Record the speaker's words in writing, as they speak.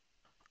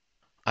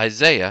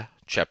Isaiah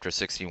chapter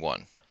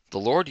 61. The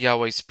Lord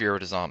Yahweh's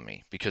Spirit is on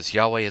me, because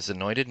Yahweh has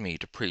anointed me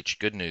to preach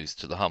good news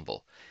to the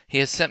humble. He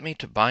has sent me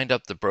to bind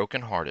up the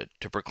brokenhearted,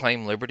 to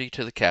proclaim liberty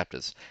to the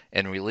captives,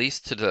 and release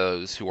to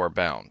those who are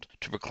bound,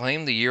 to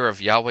proclaim the year of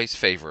Yahweh's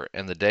favor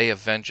and the day of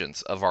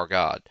vengeance of our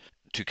God,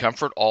 to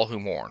comfort all who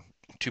mourn,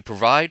 to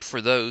provide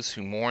for those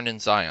who mourn in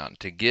Zion,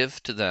 to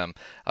give to them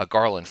a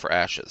garland for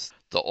ashes,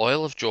 the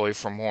oil of joy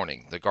for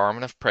mourning, the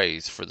garment of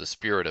praise for the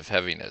spirit of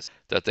heaviness,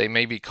 that they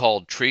may be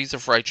called trees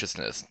of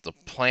righteousness, the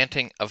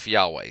planting of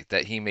Yahweh,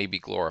 that he may be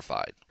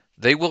glorified.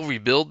 They will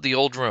rebuild the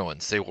old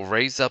ruins, they will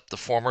raise up the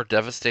former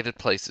devastated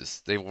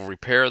places, they will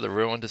repair the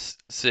ruined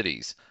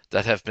cities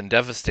that have been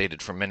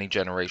devastated for many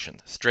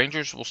generations.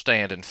 Strangers will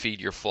stand and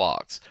feed your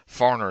flocks,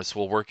 foreigners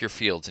will work your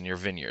fields and your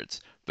vineyards.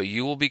 But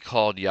you will be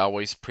called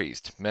Yahweh's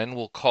priest. Men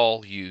will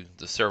call you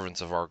the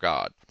servants of our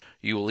God.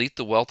 You will eat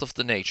the wealth of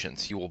the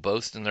nations. You will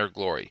boast in their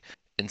glory.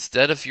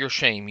 Instead of your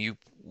shame, you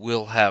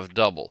will have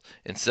double.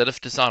 Instead of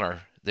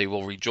dishonor, they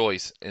will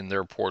rejoice in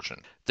their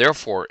portion.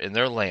 Therefore, in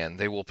their land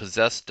they will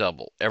possess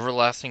double.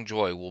 Everlasting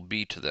joy will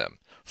be to them.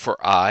 For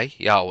I,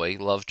 Yahweh,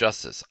 love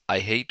justice. I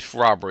hate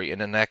robbery and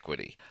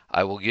iniquity.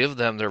 I will give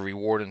them their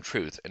reward in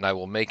truth, and I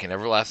will make an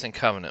everlasting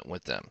covenant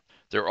with them.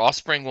 Their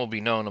offspring will be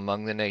known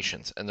among the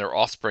nations, and their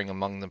offspring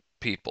among the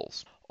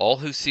peoples. All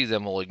who see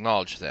them will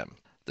acknowledge them,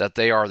 that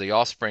they are the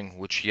offspring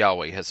which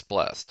Yahweh has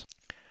blessed.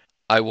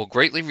 I will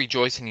greatly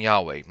rejoice in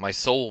Yahweh. My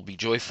soul will be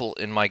joyful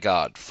in my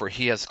God, for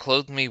he has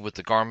clothed me with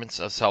the garments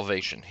of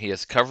salvation. He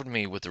has covered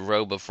me with the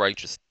robe of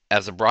righteousness.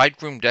 As a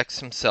bridegroom decks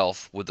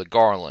himself with a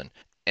garland,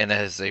 and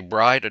as a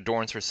bride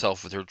adorns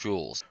herself with her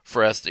jewels.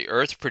 For as the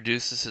earth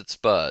produces its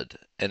bud,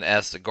 and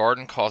as the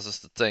garden causes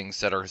the things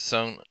that are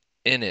sown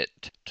in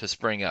it to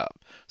spring up,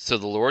 so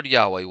the Lord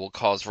Yahweh will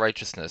cause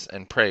righteousness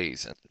and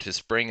praise to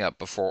spring up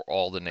before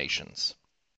all the nations.